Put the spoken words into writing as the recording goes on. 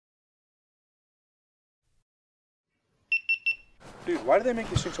Dude, why do they make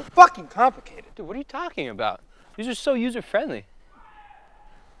this thing so fucking complicated? Dude, what are you talking about? These are so user-friendly.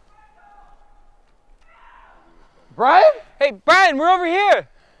 Brian? Hey, Brian, we're over here!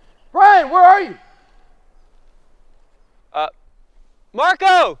 Brian, where are you?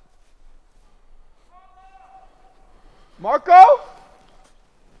 Marco! Marco?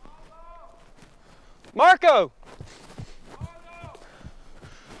 Marco!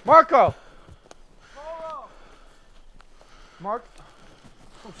 Marco! Mark?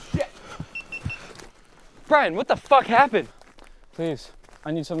 Oh, shit! Brian, what the fuck happened? Please,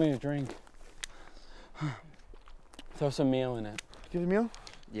 I need something to drink. Throw some meal in it. Give it a meal?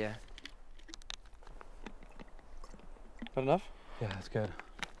 Yeah. Not enough? Yeah, that's good.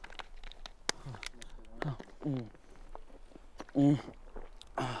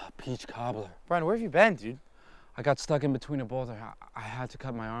 Peach cobbler. Brian, where have you been, dude? I got stuck in between a boulder. I had to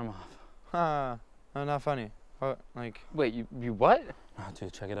cut my arm off. Oh, not funny. What, like... Wait, you what? Oh,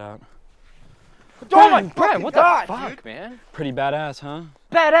 dude, check it out. Oh my Brian, what God, the fuck, dude. man? Pretty badass, huh?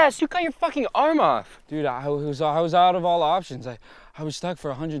 Badass, you cut your fucking arm off. Dude, I was out of all options. I was stuck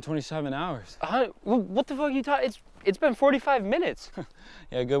for 127 hours. What the fuck are you talking? It's been 45 minutes.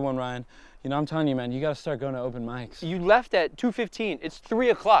 Yeah, good one, Ryan. You know, I'm telling you, man, you gotta start going to open mics. You left at 2:15. It's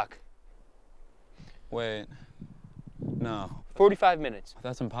 3 o'clock. Wait. No. 45 minutes.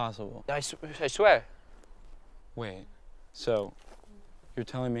 That's impossible. I swear. Wait. So, you're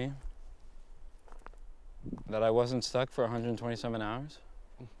telling me that I wasn't stuck for 127 hours?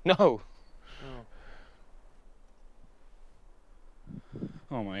 No.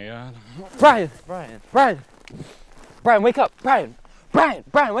 Oh my God. Brian, wake up. Brian,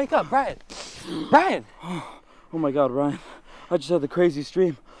 wake up. Brian. Oh my God, Ryan. I just had the craziest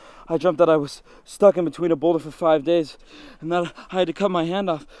dream. I dreamt that I was stuck in between a boulder for 5 days and that I had to cut my hand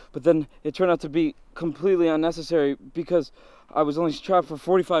off, but then it turned out to be completely unnecessary because I was only trapped for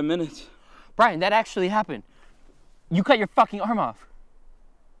 45 minutes. Brian, that actually happened. You cut your fucking arm off.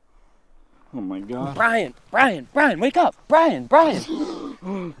 Oh my God. Brian, wake up. Brian.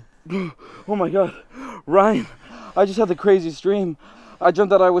 Oh my God. Ryan, I just had the craziest dream. I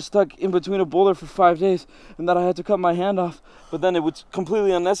dreamt that I was stuck in between a boulder for 5 days and that I had to cut my hand off, but then it was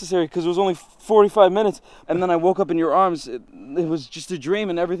completely unnecessary because it was only 45 minutes, and then I woke up in your arms. It was just a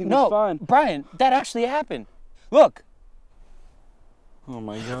dream and everything was fine. Brian, that actually happened. Look. Oh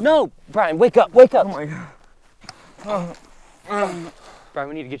my God. No, Brian, wake up. Oh my God. Brian,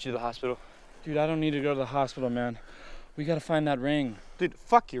 we need to get you to the hospital. Dude, I don't need to go to the hospital, man. We gotta find that ring. Dude,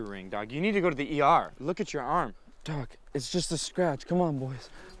 fuck your ring, dog. You need to go to the ER. Look at your arm. Doc, it's just a scratch. Come on, boys.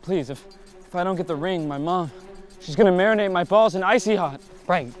 Please, if I don't get the ring, my mom, she's gonna marinate my balls in icy hot.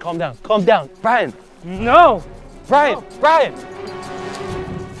 Brian, calm down. Brian. No! Brian.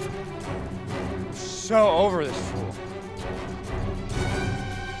 So over this fool.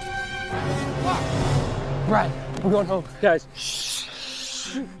 Brian, we're going home. Guys,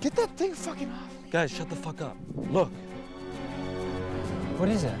 Get that thing fucking off. guys, shut the fuck up. Look. What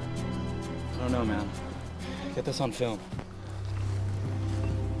is that? I don't know, man. Get this on film.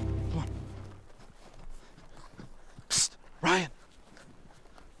 Come on. Psst, Ryan.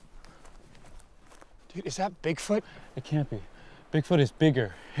 Dude, is that Bigfoot? It can't be. Bigfoot is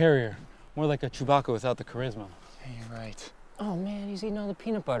bigger, hairier, more like a Chewbacca without the charisma. Yeah, you're right. Oh man, he's eating all the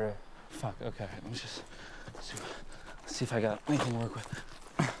peanut butter. Fuck, okay, let me just see if I got anything to work with.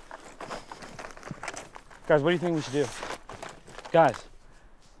 Guys, what do you think we should do? Guys.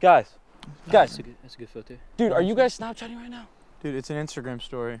 That's a good filter. Dude, are you guys Snapchatting right now? Dude, it's an Instagram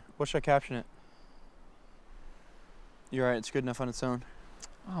story. What should I caption it? You're right, it's good enough on its own.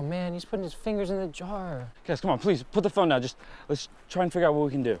 Oh man, he's putting his fingers in the jar. Guys, come on, please, put the phone down. Just, let's try and figure out what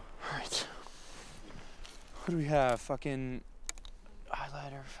we can do. All right. Who do we have? Fucking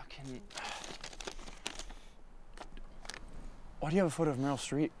highlighter, fucking... Why do you have a photo of Meryl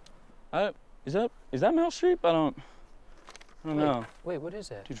Streep? Is that Meryl Streep? I don't know. Wait, what is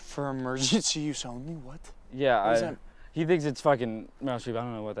that? Dude, for emergency use only? What? Yeah, What is that? he thinks it's fucking Meryl Streep. I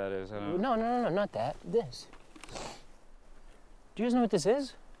don't know what that is. I don't know. No, not that. This. Do you guys know what this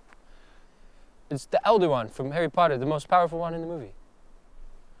is? It's the Elder One from Harry Potter, the most powerful one in the movie.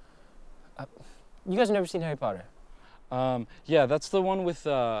 You guys have never seen Harry Potter? Yeah, that's the one with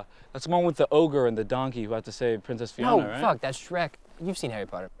the ogre and the donkey who had to save Princess Fiona, right? No, fuck, that's Shrek. You've seen Harry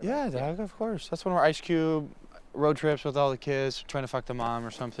Potter. Yeah, dog, of course. That's one where Ice Cube road trips with all the kids, trying to fuck the mom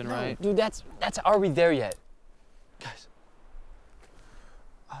or something, right? Dude, that's Are We There Yet? Guys.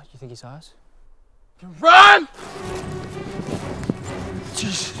 You think he saw us? Run!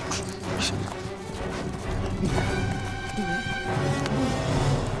 Jesus.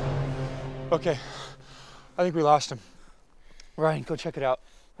 Okay, I think we lost him. Ryan, go check it out.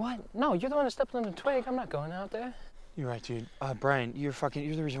 What? No, you're the one that stepped on the twig. I'm not going out there. You're right, dude. Brian, you're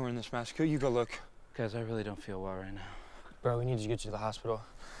the reason we're in this mess. You go look. Guys, I really don't feel well right now. Bro, we need to get you to the hospital.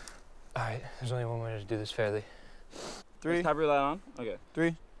 All right, there's only one way to do this fairly. Is top your light on? Okay.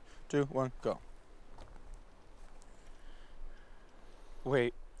 3, 2, 1, go.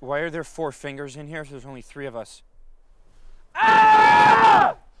 Wait, why are there 4 fingers in here if there's only 3 of us?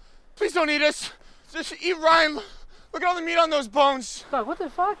 Ah! Please don't eat us. Just eat Ryan. Look at all the meat on those bones. God, what the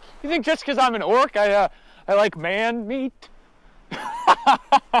fuck? You think just because I'm an orc, I like man meat?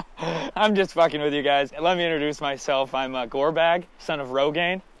 I'm just fucking with you guys. Let me introduce myself. I'm Gorbag, son of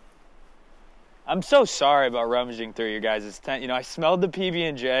Rogaine. I'm so sorry about rummaging through your guys' tent. You know, I smelled the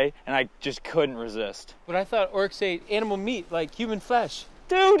PB&J and I just couldn't resist. But I thought orcs ate animal meat, like human flesh.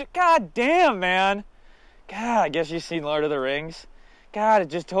 Dude, god damn, man. God, I guess you've seen Lord of the Rings. God, it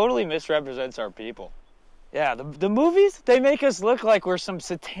just totally misrepresents our people. Yeah, the movies, they make us look like we're some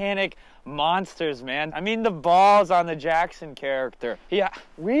satanic monsters, man. I mean, the balls on the Jackson character. Yeah,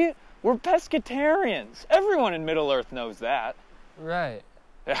 we're pescatarians. Everyone in Middle-earth knows that. Right.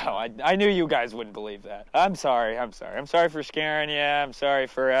 Oh, I knew you guys wouldn't believe that. I'm sorry. I'm sorry for scaring you. I'm sorry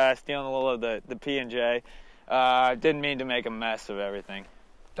for stealing a little of the P&J. Didn't mean to make a mess of everything.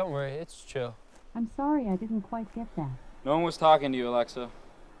 Don't worry, it's chill. I'm sorry, I didn't quite get that. No one was talking to you, Alexa.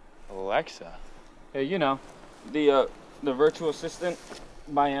 Alexa? Hey, you know, the virtual assistant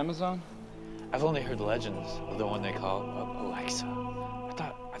by Amazon. I've only heard legends of the one they call Alexa.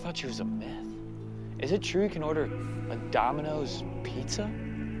 I thought she was a myth. Is it true you can order a Domino's pizza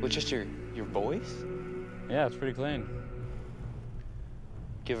with just your voice? Yeah, it's pretty clean.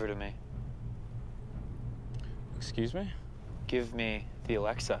 Give her to me. Excuse me? Give me the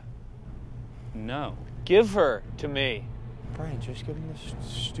Alexa. No. Give her to me. Brian, just give him this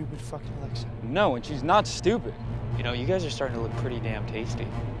stupid fucking Alexa. No, and she's not stupid. You know, you guys are starting to look pretty damn tasty.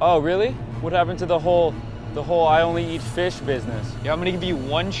 Oh, really? What happened to the whole I only eat fish business? Yeah, I'm gonna give you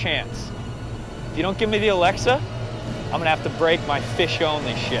one chance. If you don't give me the Alexa, I'm gonna have to break my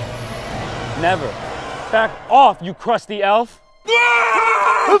fish-only shit. Never. Back off, you crusty elf!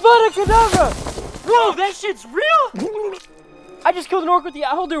 Avada Kedavra! Whoa, that shit's real? I just killed an orc with the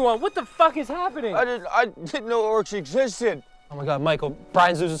elder one. What the fuck is happening? I didn't know orcs existed. Oh my god, Michael,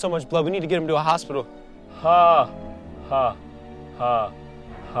 Brian's losing so much blood. We need to get him to a hospital. Ha, ha, ha,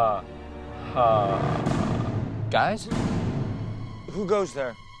 ha, ha. Guys? Who goes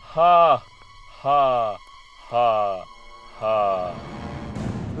there? Ha, ha, ha, ha.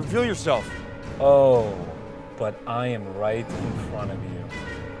 Reveal yourself. Oh, but I am right in front of you.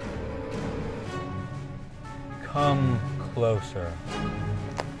 Come closer.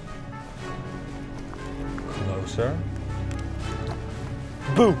 Closer.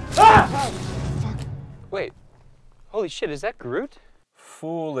 Boo! Wait, holy shit, is that Groot?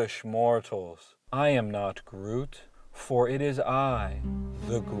 Foolish mortals, I am not Groot, for it is I,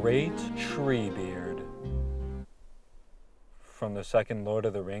 the great Treebeard. From the second Lord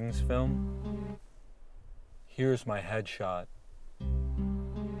of the Rings film, here's my headshot.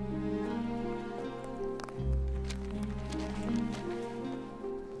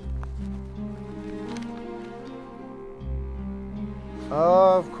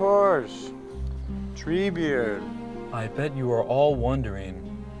 Of course. Treebeard. I bet you are all wondering,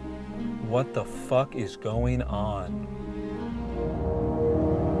 what the fuck is going on?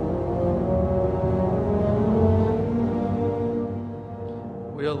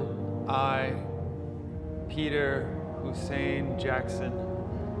 Will I, Peter Hussein Jackson,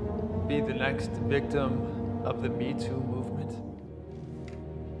 be the next victim of the Me Too movement?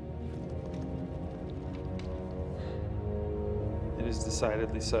 It is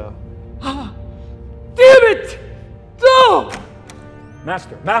decidedly so. Damn it! No!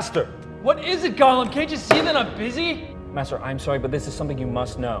 Master! What is it, Gollum? Can't you see that I'm busy? Master, I'm sorry, but this is something you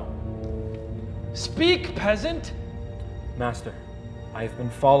must know. Speak, peasant! Master, I have been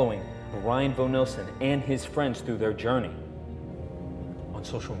following Bryan Vogt-Nilsen and his friends through their journey on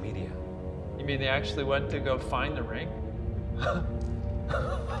social media. You mean they actually went to go find the ring?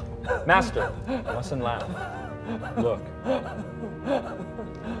 Master, you mustn't laugh. Look.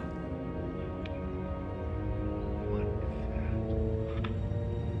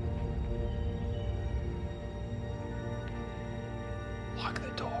 Lock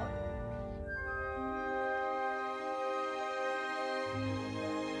the door.